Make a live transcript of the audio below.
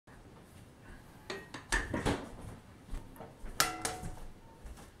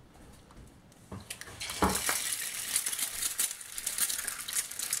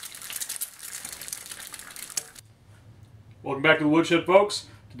Welcome back to the Woodshed, folks.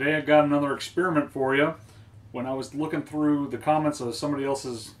 Today I've got another experiment for you. When I was looking through the comments of somebody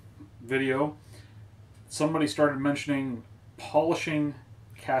else's video, somebody started mentioning polishing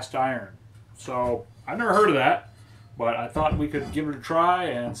cast iron. So I've never heard of that, but I thought we could give it a try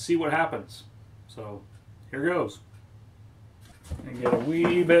and see what happens. So here goes. And get a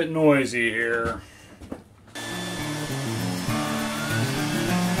wee bit noisy here.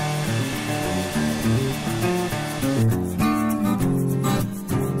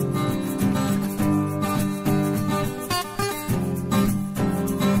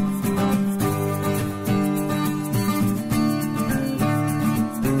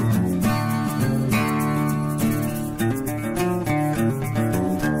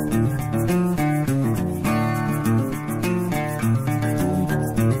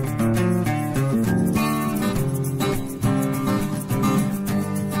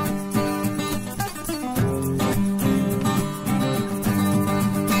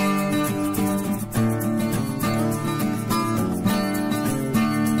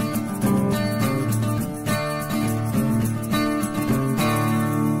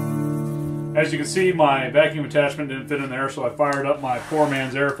 As you can see, my vacuum attachment didn't fit in there, so I fired up my poor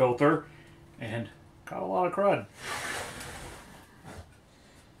man's air filter and got a lot of crud.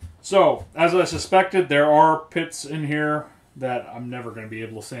 So, as I suspected, there are pits in here that I'm never going to be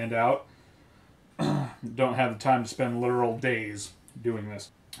able to sand out. Don't have the time to spend literal days doing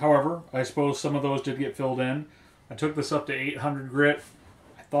this. However, I suppose some of those did get filled in. I took this up to 800 grit.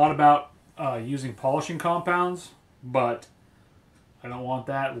 I thought about using polishing compounds, but I don't want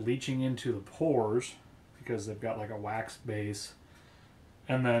that leaching into the pores because they've got like a wax base.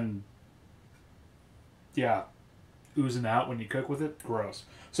 And then, yeah, oozing out when you cook with it. Gross.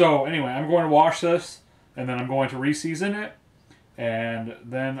 So anyway, I'm going to wash this and then I'm going to re-season it. And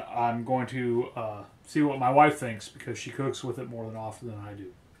then I'm going to see what my wife thinks because she cooks with it more than often than I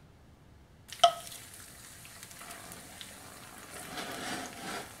do.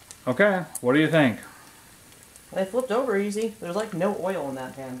 Okay, what do you think? They flipped over easy. There's like no oil in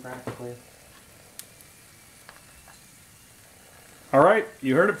that pan practically. Alright,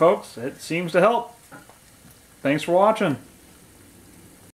 you heard it, folks. It seems to help. Thanks for watching.